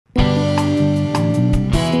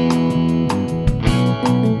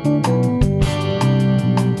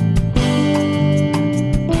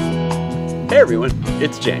everyone,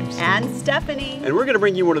 it's James. And Stephanie. And we're going to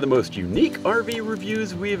bring you one of the most unique RV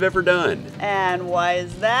reviews we've ever done. And why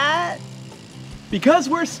is that? Because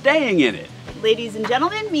we're staying in it. Ladies and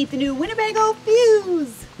gentlemen, meet the new Winnebago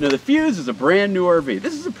Fuse. Now the Fuse is a brand new RV.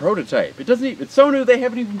 This is a prototype. It's so new they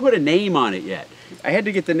haven't even put a name on it yet. I had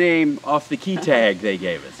to get the name off the key tag they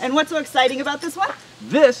gave us. And what's so exciting about this one?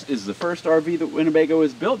 This is the first RV that Winnebago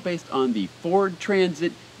has built based on the Ford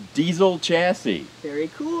Transit diesel chassis. Very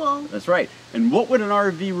cool. That's right. And what would an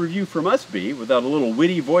RV review from us be without a little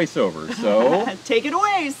witty voiceover? So take it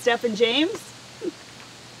away, Steph and James.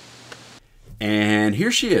 And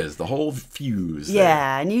here she is, the whole Fuse.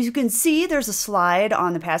 Yeah, and you can see there's a slide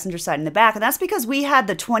on the passenger side in the back, and that's because we had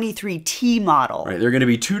the 23T model. Right, there are going to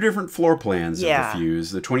be two different floor plans of the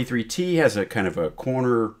Fuse. The 23T has a kind of a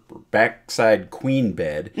corner backside queen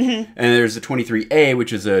bed, and there's the 23A,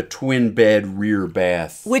 which is a twin bed rear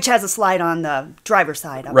bath. Which has a slide on the driver's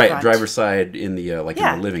side up front. Right, driver's side in the in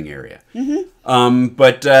the living area.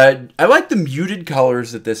 But I like the muted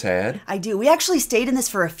colors that this had. I do. We actually stayed in this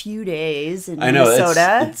for a few days in I know,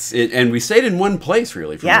 Minnesota. And we stayed in one place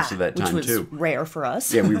really for most of that time which was too. Rare for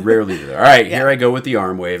us. Yeah, we rarely do that. All right, here I go with the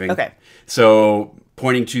arm waving. Okay. So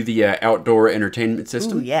pointing to the outdoor entertainment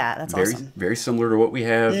system. Ooh, yeah, that's awesome. Very similar to what we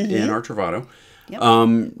have in our Travato. Yep.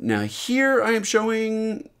 Now here I am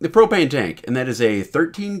showing the propane tank, and that is a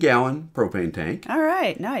 13-gallon propane tank. All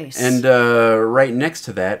right, nice. And right next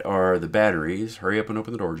to that are the batteries. Hurry up and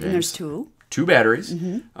open the door, James. And there's two. Two batteries.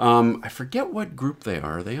 I forget what group they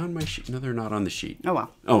are. Are they on my sheet? No, they're not on the sheet. Oh,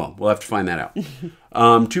 well. Oh, well. We'll have to find that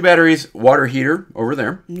out. Two batteries, water heater over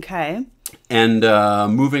there. Okay. And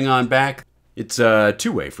moving on back, it's a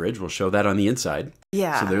two-way fridge. We'll show that on the inside.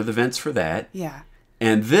 Yeah. So there are the vents for that. Yeah.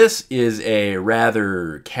 And this is a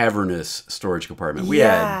rather cavernous storage compartment. We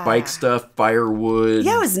had bike stuff, firewood.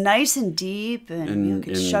 Yeah, it was nice and deep, and you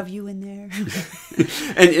could shove you in there.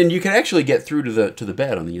 and you can actually get through to the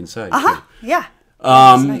bed on the inside. Too. Yeah.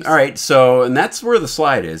 Nice. All right, so and that's where the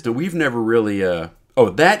slide is. Now we've never really. Oh,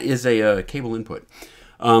 that is a cable input.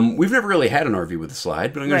 We've never really had an RV with a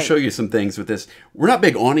slide, but I'm going to show you some things with this. We're not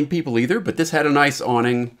big awning people either, but this had a nice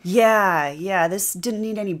awning. Yeah, this didn't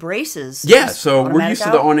need any braces. Yeah, so we're used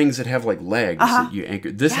to the awnings that have like legs that you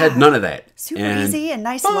anchor. This had none of that. Super easy and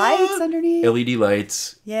nice lights underneath. LED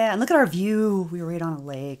lights. Yeah, and look at our view. We were right on a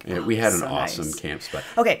lake. Yeah, we had an awesome camp spot.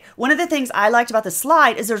 Okay, one of the things I liked about the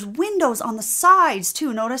slide is there's windows on the sides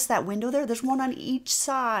too. Notice that window there? There's one on each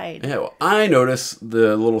side. Yeah, well, I noticed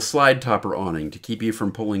the little slide topper awning to keep you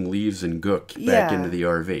from pulling leaves and gook back into the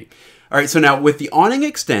RV. All right, so now with the awning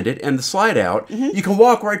extended and the slide out, you can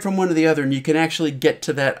walk right from one to the other, and you can actually get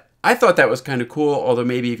to that. I thought that was kind of cool, although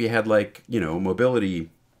maybe if you had, like, mobility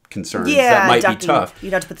concerns, that might be tough.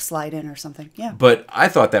 You'd have to put the slide in or something, yeah. But I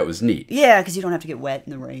thought that was neat. Yeah, because you don't have to get wet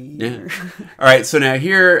in the rain. Yeah. All right, so now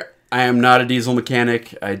here, I am not a diesel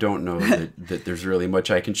mechanic. I don't know that there's really much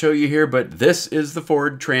I can show you here, but this is the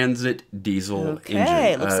Ford Transit diesel engine.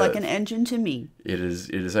 Okay, looks like an engine to me. It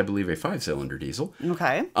is, I believe, a 5-cylinder diesel.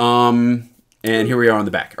 Okay. And here we are on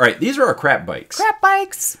the back. All right, these are our crap bikes. Crap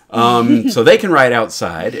bikes. So they can ride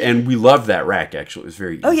outside, and we love that rack, actually. It was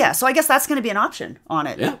very easy. Oh, yeah, so I guess that's going to be an option on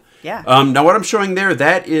it. Yeah. Yeah. Now, what I'm showing there,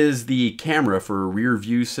 that is the camera for a rear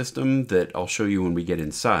view system that I'll show you when we get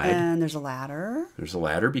inside. And there's a ladder. There's a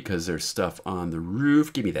ladder because there's stuff on the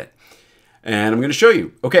roof. Give me that. And I'm going to show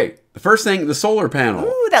you. Okay, the first thing, the solar panel.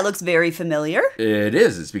 Ooh, that looks very familiar. It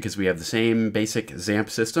is. It's because we have the same basic ZAMP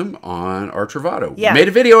system on our Travato. Yeah. We made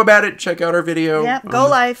a video about it. Check out our video. Yeah, Go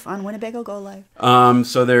Live on Winnebago Go Live.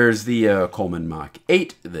 So there's the Coleman Mach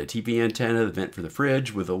 8, the TV antenna, the vent for the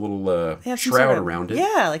fridge with a little shroud around it.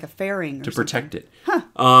 Yeah, like a fairing to protect it. Huh.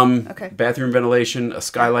 Okay. Bathroom ventilation, a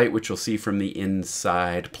skylight, which you'll see from the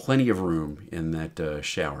inside. Plenty of room in that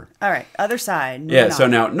shower. All right, other side. Yeah, so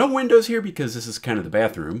now no windows here because this is kind of the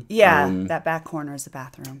bathroom. Yeah, that back corner is the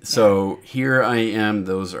bathroom. So here I am.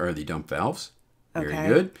 Those are the dump valves. Very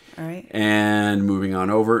good. All right. And moving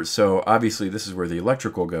on over. So obviously this is where the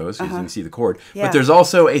electrical goes. As you can see the cord. Yeah. But there's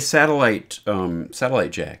also a satellite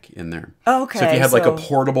jack in there. Oh, okay. So if you had like a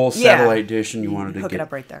portable satellite dish and you wanted to hook it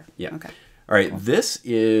up right there. Yeah. Okay. All right. This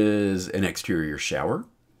is an exterior shower.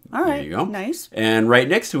 All right. There you go. Nice. And right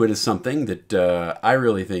next to it is something that I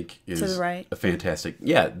really think is a fantastic.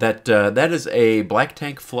 Yeah, that is a black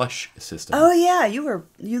tank flush system. Oh yeah,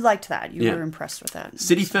 you liked that. You were impressed with that.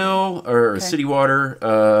 City fill or city water.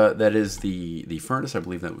 That is the furnace. I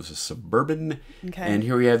believe that was a Suburban. Okay. And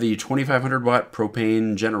here we have the 2,500 watt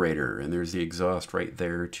propane generator, and there's the exhaust right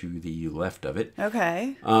there to the left of it.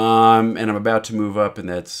 Okay. And I'm about to move up, and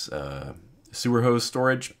that's sewer hose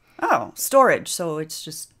storage. Oh, storage. So it's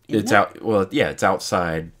just. It's out. Well, yeah, it's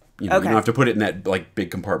outside You know, Okay. you don't have to put it in that like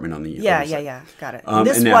big compartment on the Yeah, other side. yeah. Got it. And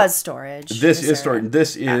This now, was storage. This is area. storage.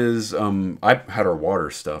 This is I had our water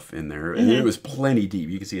stuff in there, and it was plenty deep.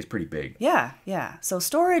 You can see it's pretty big. Yeah, yeah. So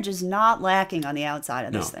storage is not lacking on the outside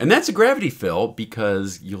of this thing. And that's a gravity fill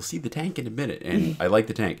because you'll see the tank in a minute, and I like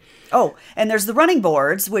the tank. Oh, and there's the running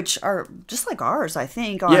boards, which are just like ours, I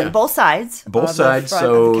think, on both sides. Both of sides, the front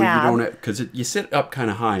so of the you cab. don't have, because you sit up kind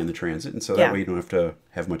of high in the Transit, and so that way you don't have to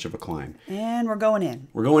have much of a climb. And we're going in.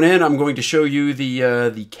 We're going in. I'm going to show you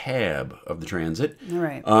the cab of the Transit. All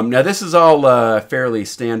right. Now this is all fairly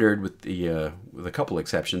standard with a couple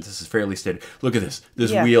exceptions. This is fairly standard. Look at this.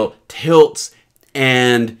 This wheel tilts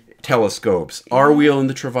and telescopes. Our wheel in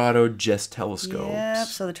the Travato just telescopes. Yep.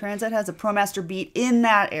 So the Transit has a ProMaster beat in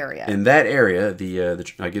that area. In that area,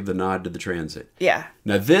 I give the nod to the Transit. Yeah.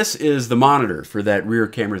 Now this is the monitor for that rear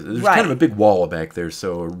camera. There's kind of a big wall back there,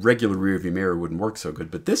 so a regular rear view mirror wouldn't work so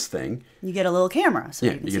good. But this thing, you get a little camera, so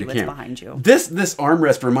you can you see get a what's camera behind you. This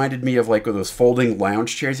armrest reminded me of like those folding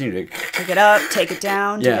lounge chairs. You need to Pick it up, take it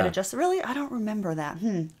down to Yeah. get adjusted. Really, I don't remember that.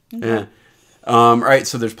 Okay. Yeah. All right,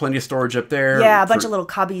 so there's plenty of storage up there. Yeah, a bunch of little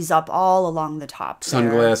cubbies up all along the top.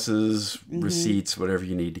 Sunglasses, receipts, whatever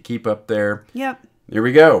you need to keep up there. Yep. There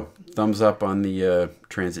we go. Thumbs up on the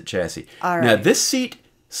Transit chassis. All right. Now, this seat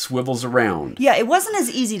swivels around. Yeah, it wasn't as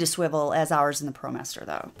easy to swivel as ours in the ProMaster,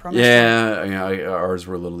 though. Yeah, ours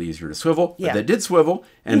were a little easier to swivel, Yeah. but they did swivel.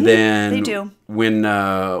 And then They do. when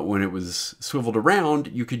it was swiveled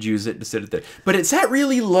around, you could use it to sit at there. But it's at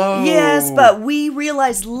really low. Yes, but we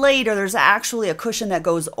realized later there's actually a cushion that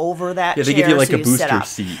goes over that chair. Yeah, they give you like so a sit booster up.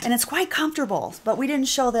 seat. And it's quite comfortable, but we didn't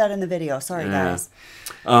show that in the video. Sorry, guys.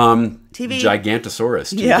 TV.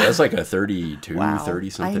 Gigantosaurus TV. Yeah. That's like a 32, Wow.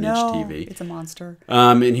 30-something I know. inch TV. It's a monster.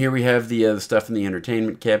 And here we have the stuff in the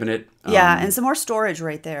entertainment cabinet. Yeah, and some more storage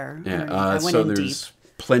right there. Yeah, underneath. I went so in there's deep.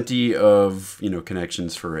 plenty of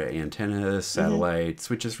connections for antenna, satellite,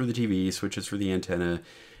 switches for the TV, switches for the antenna,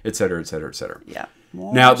 et cetera, et cetera, et cetera. Yeah.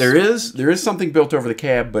 More Now there is something built over the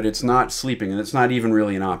cab, but it's not sleeping, and it's not even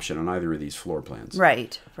really an option on either of these floor plans.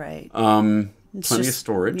 Right, right. Plenty of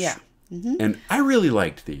storage. Yeah. And I really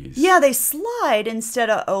liked these. Yeah, they slide instead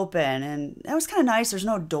of open, and that was kind of nice. There's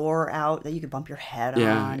no door out that you could bump your head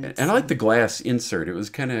on. And I like the glass insert. It was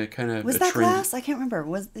kind of Was a that trend. glass? I can't remember.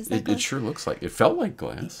 Is that glass? It sure looks like it felt like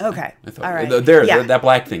glass. Okay. I thought, All right. There, Yeah. that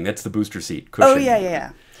black thing. That's the booster seat cushion. Oh,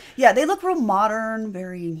 yeah. Yeah, they look real modern,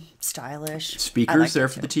 very stylish. Speakers there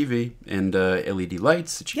for the TV and LED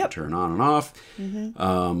lights that you can turn on and off.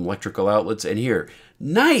 Electrical outlets. And here,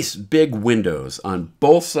 nice big windows on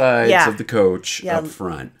both sides of the coach up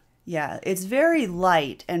front. Yeah, it's very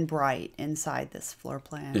light and bright inside this floor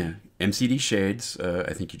plan. Yeah, MCD shades,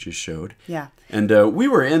 I think you just showed. Yeah. And we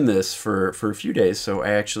were in this for a few days, so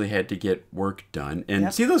I actually had to get work done.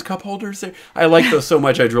 And see those cup holders there? I like those so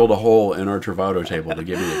much I drilled a hole in our Travato table to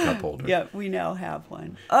give me a cup holder. Yep, we now have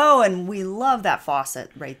one. Oh, and we love that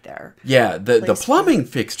faucet right there. Yeah, the plumbing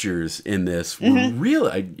fixtures in this were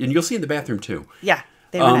really, and you'll see in the bathroom too. Yeah.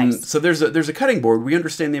 They were nice. So there's a cutting board. We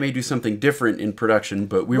understand they may do something different in production,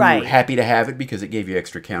 but we were happy to have it because it gave you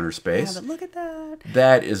extra counter space. Yeah, but look at that.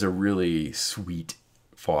 That is a really sweet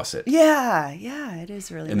faucet. Yeah, it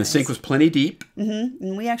is really nice. And the sink was plenty deep.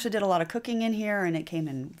 And we actually did a lot of cooking in here, and it came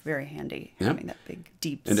in very handy, having that big,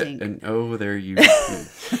 deep sink. And oh, there you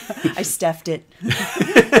I stuffed it.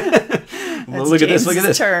 Well, look at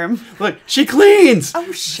this. Term. Look, she cleans.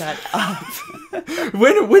 Oh, shut up.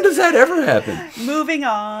 When does that ever happen? Moving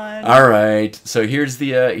on. All right. So here's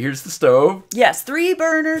the stove. Yes, 3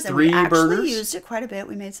 burners. And we actually burners. used it quite a bit.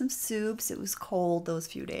 We made some soups. It was cold those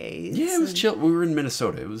few days. Yeah, it was chill. We were in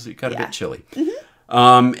Minnesota. It got a bit chilly.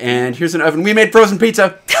 And here's an oven. We made frozen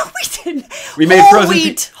pizza. We didn't. We made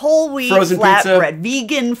whole wheat frozen flatbread,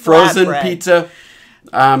 vegan frozen flatbread. pizza.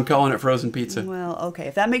 I'm calling it frozen pizza. Well, okay.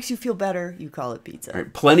 If that makes you feel better, you call it pizza. All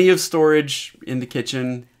right, plenty of storage in the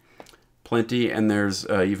kitchen. Plenty, and there's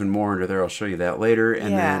even more under there. I'll show you that later.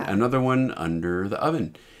 And then another one under the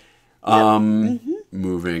oven.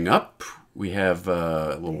 Moving up, we have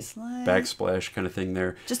a little backsplash kind of thing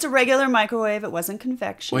there. Just a regular microwave. It wasn't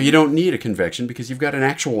convection. Well, you don't need a convection because you've got an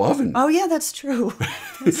actual oven. Oh, yeah, that's true.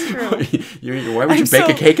 That's true. Why would you bake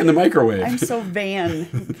a cake in the microwave? I'm so van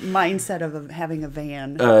mindset of having a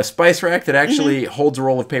van. Spice rack that actually holds a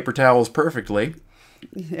roll of paper towels perfectly.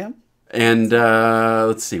 Yeah. And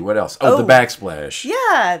let's see, what else? Oh, the backsplash.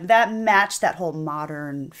 Yeah, that matched that whole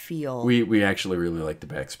modern feel. We actually really like the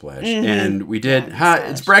backsplash. And we did,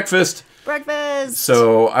 it's breakfast. Breakfast.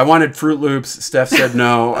 So I wanted Fruit Loops. Steph said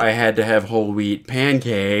no. I had to have whole wheat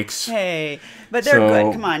pancakes. Hey, but they're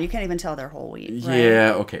good. Come on, you can't even tell they're whole wheat. Right?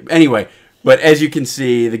 Yeah, okay. Anyway, But as you can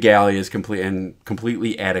see, the galley is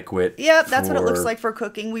completely adequate. Yep, that's what it looks like for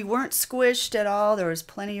cooking. We weren't squished at all. There was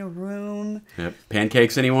plenty of room. Yep.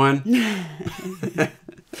 Pancakes, anyone?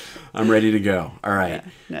 I'm ready to go. All right. Yeah,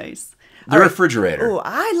 nice. The refrigerator. Oh,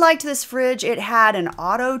 I liked this fridge. It had an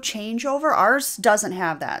auto changeover. Ours doesn't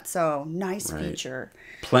have that, so nice feature.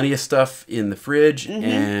 Plenty of stuff in the fridge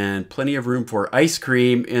and plenty of room for ice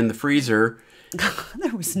cream in the freezer.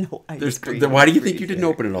 There was no ice cream. Why do you think you didn't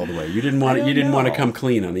open it all the way? You didn't want to come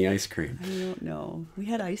clean on the ice cream. I don't know. We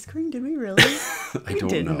had ice cream, did we really? I don't know. We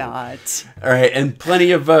did not. All right, and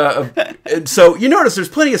plenty of so you notice there's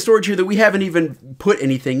plenty of storage here that we haven't even put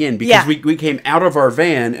anything in because we came out of our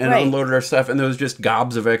van and unloaded our stuff, and there was just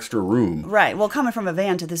gobs of extra room. Right. Well, coming from a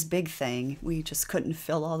van to this big thing, we just couldn't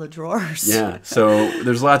fill all the drawers. Yeah. So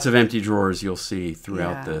there's lots of empty drawers you'll see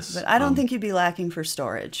throughout this. But I don't think you'd be lacking for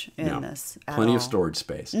storage in this. Plenty of storage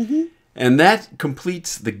space. And that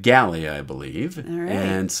completes the galley, I believe. All right.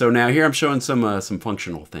 And so now here I'm showing some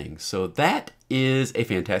functional things. So that is a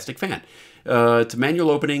fantastic fan. It's a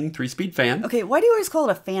manual opening 3-speed fan. Okay, why do you always call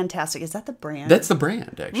it a Fantastic? Is that the brand? That's the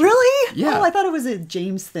brand, actually. Really? Yeah. Oh, I thought it was a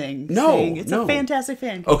James thing. No, It's a Fantastic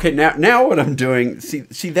fan. Okay, now what I'm doing,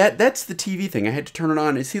 see that's the TV thing. I had to turn it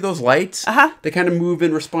on. And see those lights? They kind of move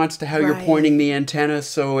in response to how you're pointing the antenna,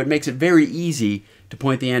 so it makes it very easy to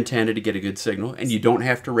point the antenna to get a good signal, and you don't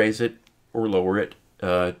have to raise it or lower it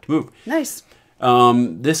to move. Nice.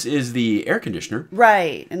 This is the air conditioner.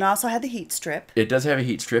 Right, and it also had the heat strip. It does have a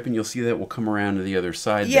heat strip, and you'll see that will come around to the other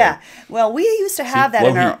side. Yeah, there. well, we used to have that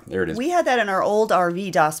in our. There it is. We had that in our old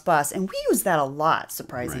RV DOS bus, and we used that a lot.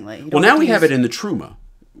 Surprisingly. Right. Well, now we have it in the Truma.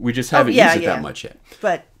 We just haven't used it that much yet.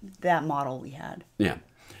 But that model we had. Yeah.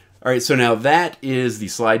 All right. So now that is the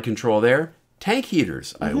slide control there. Tank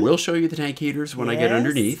heaters. I will show you the tank heaters when I get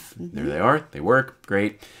underneath. There they are. They work.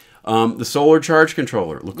 Great. The solar charge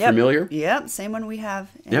controller. Look familiar? Yep. Same one we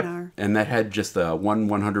have in our... And that had just a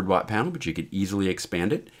 100-watt panel, but you could easily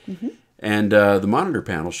expand it. And the monitor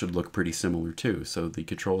panel should look pretty similar too. So the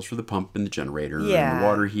controls for the pump and the generator, and the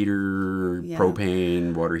water heater,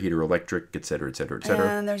 propane, water heater, electric, etc., etc., etc.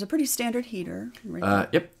 And there's a pretty standard heater. Right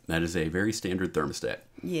yep. That is a very standard thermostat.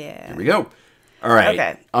 Yeah. Here we go. All right.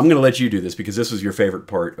 Okay. I'm going to let you do this because this was your favorite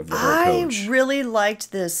part of the whole coach. I really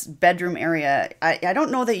liked this bedroom area. I don't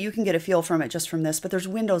know that you can get a feel from it just from this, but there's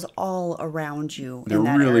windows all around you. There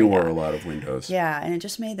really were a lot of windows. Yeah, and it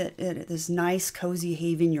just made this nice, cozy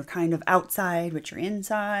haven. You're kind of outside, but you're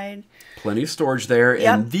inside. Plenty of storage there.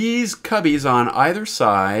 Yep. And these cubbies on either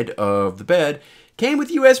side of the bed came with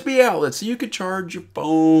USB outlets, so you could charge your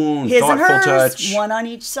phone. His Thoughtful and hers, touch. One on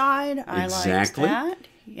each side. I liked that.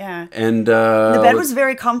 Yeah. And the bed was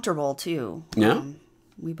very comfortable too. Yeah.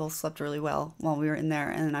 We both slept really well while we were in there.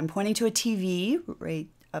 And I'm pointing to a TV right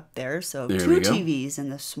up there. So there 2 TVs in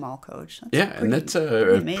this small coach. And that's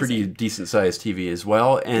a pretty decent sized TV as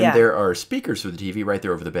well. And there are speakers for the TV right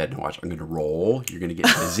there over the bed. Now watch, I'm going to roll. You're going to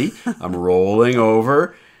get busy. I'm rolling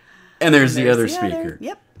over. And there's the other speaker.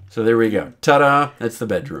 Yep. So there we go. Ta-da! That's the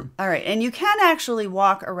bedroom. All right. And you can actually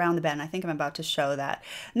walk around the bed. And I think I'm about to show that.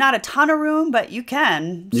 Not a ton of room, but you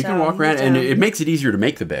can. You can walk around. And it makes it easier to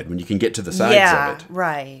make the bed when you can get to the sides of it.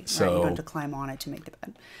 Right. So you don't have to climb on it to make the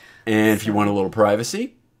bed. And if you want a little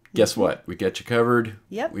privacy, guess what? We got you covered.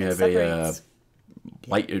 Yep. We have a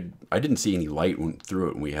light. I didn't see any light went through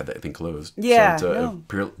it when we had that thing closed. Yeah. So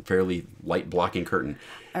it's a fairly light blocking curtain.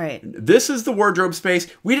 All right. This is the wardrobe space.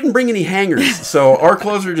 We didn't bring any hangers, so our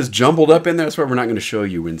clothes are just jumbled up in there. That's why we're not going to show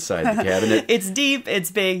you inside the cabinet. It's deep.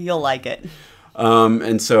 It's big. You'll like it.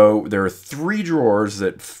 And so there are 3 drawers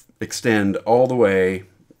that extend all the way,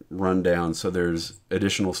 run down. So there's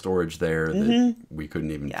additional storage there that we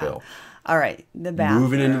couldn't even fill. All right, the bathroom.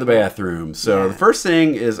 Moving into the bathroom. So the first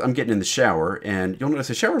thing is I'm getting in the shower, and you'll notice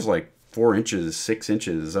the shower's like 4 inches, 6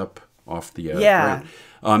 inches up off the ground.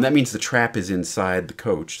 That means the trap is inside the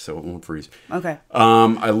coach, so it won't freeze. Okay.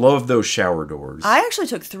 I love those shower doors. I actually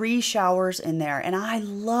took 3 showers in there, and I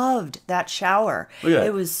loved that shower. Look at that.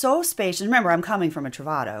 It was so spacious. Remember, I'm coming from a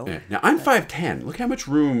Travato. Yeah. Now, I'm 5'10". Look how much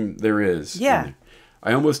room there is. Yeah.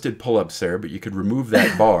 I almost did pull-ups there, but you could remove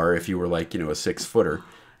that bar if you were like, a 6-footer.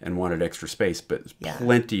 And wanted extra space, but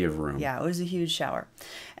plenty of room. Yeah, it was a huge shower.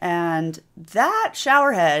 And that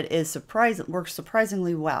shower head works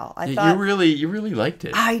surprisingly well. I thought you really liked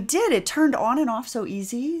it. I did. It turned on and off so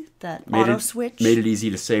easy, that auto switch. Made it easy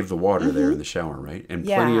to save the water there in the shower, right? And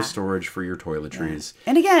plenty of storage for your toiletries.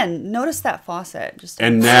 And again, notice that faucet.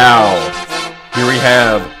 And now, here we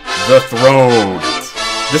have the throne.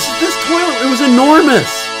 This toilet, it was enormous.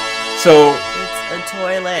 So a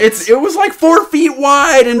toilet. It was like 4 feet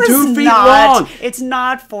wide and 2 feet long. It's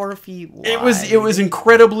not 4 feet wide. It was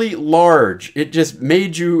incredibly large. It just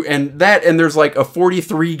made you, and there's like a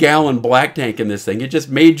 43-gallon black tank in this thing. It just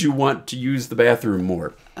made you want to use the bathroom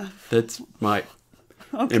more. That's my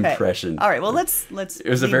impression. All right. Well, let's. It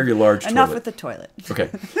was a very large toilet. Enough with the toilet. Okay.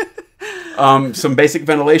 Some basic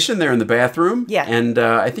ventilation there in the bathroom. Yeah. And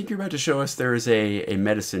I think you're about to show us there is a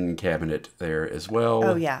medicine cabinet there as well.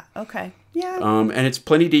 Oh yeah. Okay. Yeah. And it's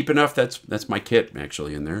plenty deep enough. That's my kit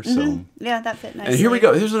actually in there. So yeah, that fit nicely. And here we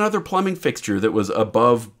go. Here's another plumbing fixture that was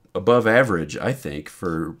above average, I think,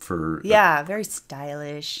 for very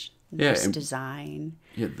stylish. Yeah, Nice design.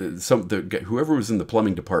 Yeah, whoever was in the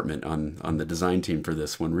plumbing department on the design team for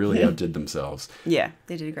this one really outdid themselves. Yeah,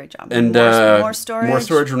 they did a great job. And more storage. More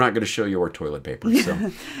storage. We're not going to show you our toilet paper.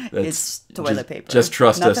 So it's toilet paper. Just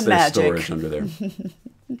trust us. Nothing There's magic. storage under there.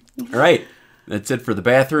 All right, that's it for the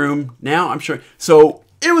bathroom. Now I'm sure. So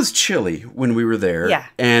it was chilly when we were there. Yeah.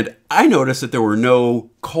 And I noticed that there were no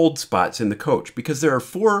cold spots in the coach because there are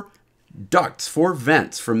 4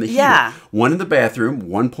 vents from the heater. Yeah. One in the bathroom,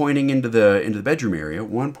 one pointing into the bedroom area,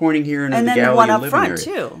 one pointing here into the galley one and up living front area.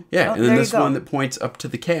 too. Yeah, Oh, and then there this you go. one that points up to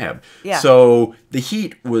the cab. Yeah. So the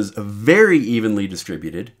heat was very evenly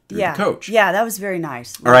distributed through the coach. Yeah, that was very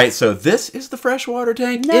nice. All right, so this is the freshwater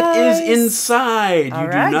tank. Nice. It is inside. All You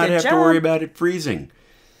right, do not good have to job. worry about it freezing.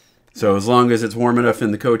 So as long as it's warm enough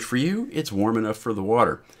in the coach for you, it's warm enough for the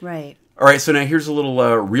water. Right. All right, so now here's a little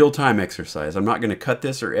real-time exercise. I'm not going to cut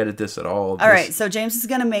this or edit this at all. All right, so James is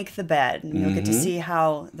going to make the bed, and you'll get to see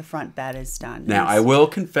how the front bed is done. Now, I will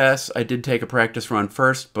confess, I did take a practice run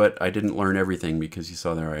first, but I didn't learn everything because you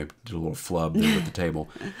saw there I did a little flub there with the table.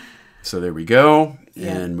 So there we go,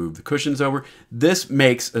 and move the cushions over. This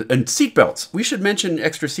makes, and seat belts. We should mention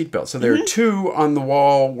extra seat belts. So there are 2 on the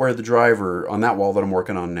wall where the driver, on that wall that I'm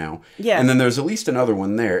working on now. Yeah. And then there's at least another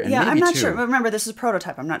one there. And yeah, maybe I'm not 2. sure. Remember, this is a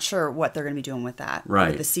prototype. I'm not sure what they're going to be doing with that. Right.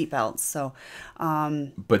 With the seat belts. So,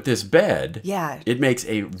 but this bed, it makes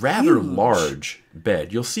a rather large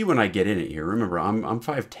bed. You'll see when I get in it here. Remember, I'm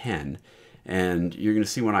 5'10", and you're going to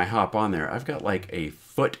see when I hop on there, I've got like a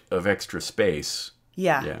foot of extra space.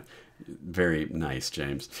 Yeah. Yeah. Very nice,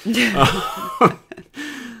 James.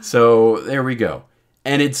 So there we go.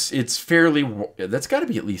 And it's fairly, that's got to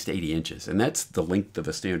be at least 80 inches. And that's the length of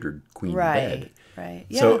a standard queen bed. Right.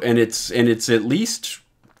 Yeah. So, and it's at least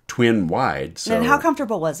twin wide. So and how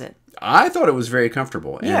comfortable was it? I thought it was very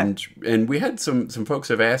comfortable. Yeah. And we had some folks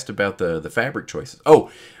have asked about the fabric choices. Oh,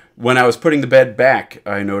 when I was putting the bed back,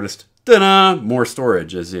 I noticed, ta-da, more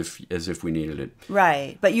storage as if we needed it.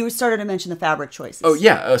 Right. But you started to mention the fabric choices. Oh,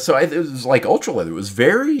 yeah. So it was like ultra leather. It was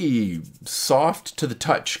very soft to the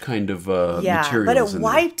touch kind of materials. Yeah, but it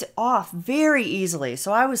wiped off very easily.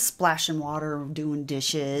 So I was splashing water, doing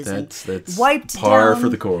dishes. That's wiped par down. for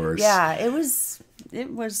the course. Yeah, it was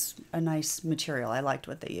a nice material. I liked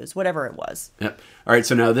what they used, whatever it was. Yep. All right,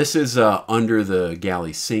 so now this is under the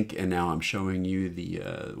galley sink, and now I'm showing you the,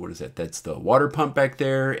 what is that? That's the water pump back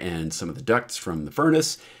there, and some of the ducts from the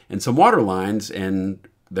furnace, and some water lines, and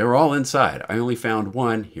they're all inside. I only found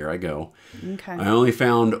one. Here I go. Okay. I only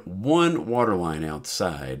found one water line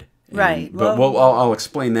outside. Right. But I'll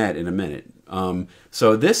explain that in a minute.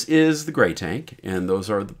 So this is the gray tank, and those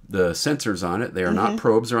are the sensors on it. They are not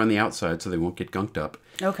probes. They're on the outside, so they won't get gunked up.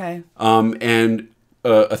 Okay. And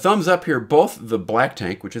a thumbs up here, both the black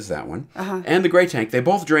tank, which is that one, and the gray tank, they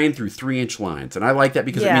both drain through 3-inch lines. And I like that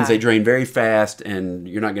because it means they drain very fast, and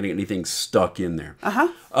you're not going to get anything stuck in there.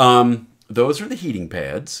 Those are the heating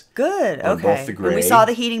pads. Good. On Okay. both the gray. And we saw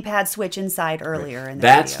the heating pad switch inside earlier in the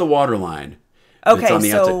That's video. the water line. Okay, on the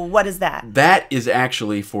so outside. what is that? That is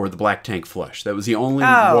actually for the black tank flush. That was the only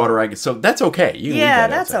water I get. So that's okay. You can leave that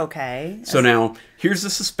that's outside. okay. So now here's the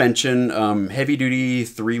suspension. Heavy duty,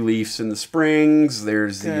 3 leafs in the springs.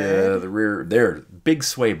 There's the rear. There, big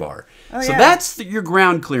sway bar. So that's your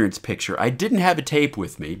ground clearance picture. I didn't have a tape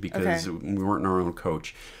with me because we weren't in our own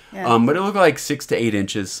coach. Yeah. But it looked like 6 to 8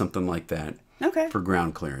 inches, something like that. Okay. For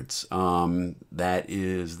ground clearance. That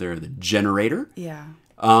is the generator. Yeah.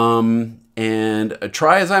 And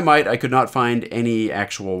try as I might, I could not find any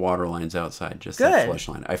actual water lines outside, just that flush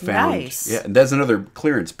line. I found, and there's another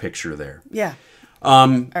clearance picture there. Yeah.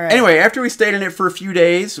 Anyway, after we stayed in it for a few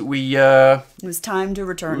days, it was time to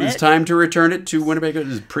return it. It was time to return it to Winnebago. It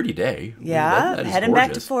was a pretty day. Yeah, that is heading back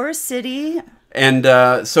to gorgeous. Forest City. And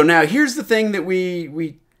so now here's the thing that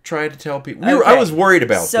we try to tell people. I was worried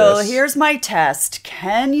about this. So here's my test.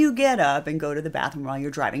 Can you get up and go to the bathroom while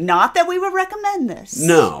you're driving? Not that we would recommend this.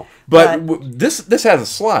 No. But this has a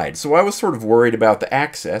slide, so I was sort of worried about the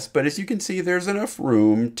access. But as you can see, there's enough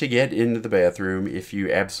room to get into the bathroom if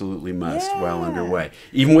you absolutely must while underway,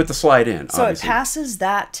 even with the slide in. So obviously. It passes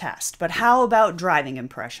that test. But how about driving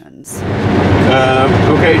impressions?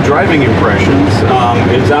 Okay, driving impressions.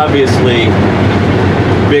 It's obviously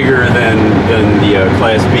bigger than the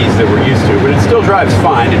Class Bs that we're used to, but it still drives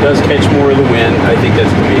fine. It does catch more of the wind. I think that's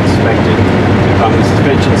to be expected. The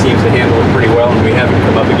suspension seems to handle it pretty well, and we haven't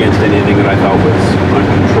come up against anything that I thought was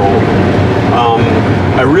uncontrollable.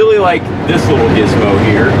 I really like this little gizmo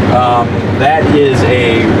here. That is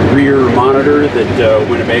a rear monitor that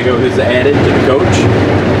Winnebago has added to the coach.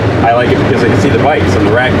 I like it because I can see the bikes on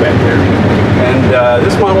the rack back there. And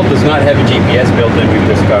this model does not have a GPS built in. We've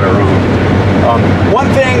just got our own. One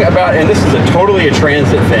thing about, and this is totally a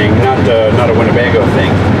transit thing, not a Winnebago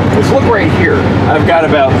thing, is look right here. I've got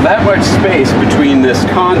about that much space between this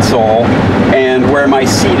console and where my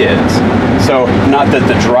seat is. So not that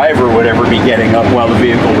the driver would ever be getting up while the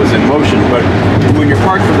vehicle was in motion, but when you're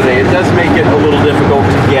parked for the day, it does make it a little difficult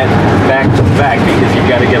to get back to the back because you've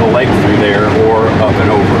got to get a leg through there or up and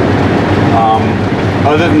over.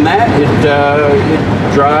 Other than that,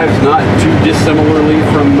 it drives not too dissimilarly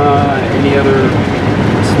from any other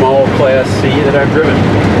small Class C that I've driven.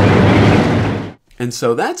 And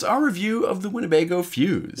so that's our review of the Winnebago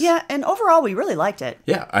Fuse. Yeah, and overall, we really liked it.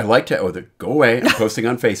 Yeah, I liked it. Oh, go away. I'm posting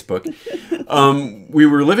on Facebook. We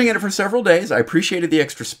were living in it for several days. I appreciated the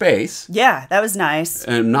extra space. Yeah, that was nice.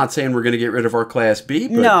 And I'm not saying we're going to get rid of our Class B,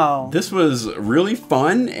 but this was really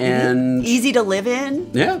fun and... easy to live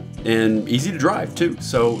in. Yeah, and easy to drive, too.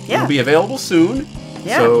 So it'll be available soon.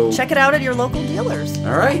 Yeah, so, check it out at your local dealers.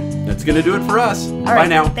 All right, that's going to do it for us. All Bye right.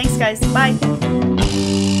 now. Thanks, guys. Bye.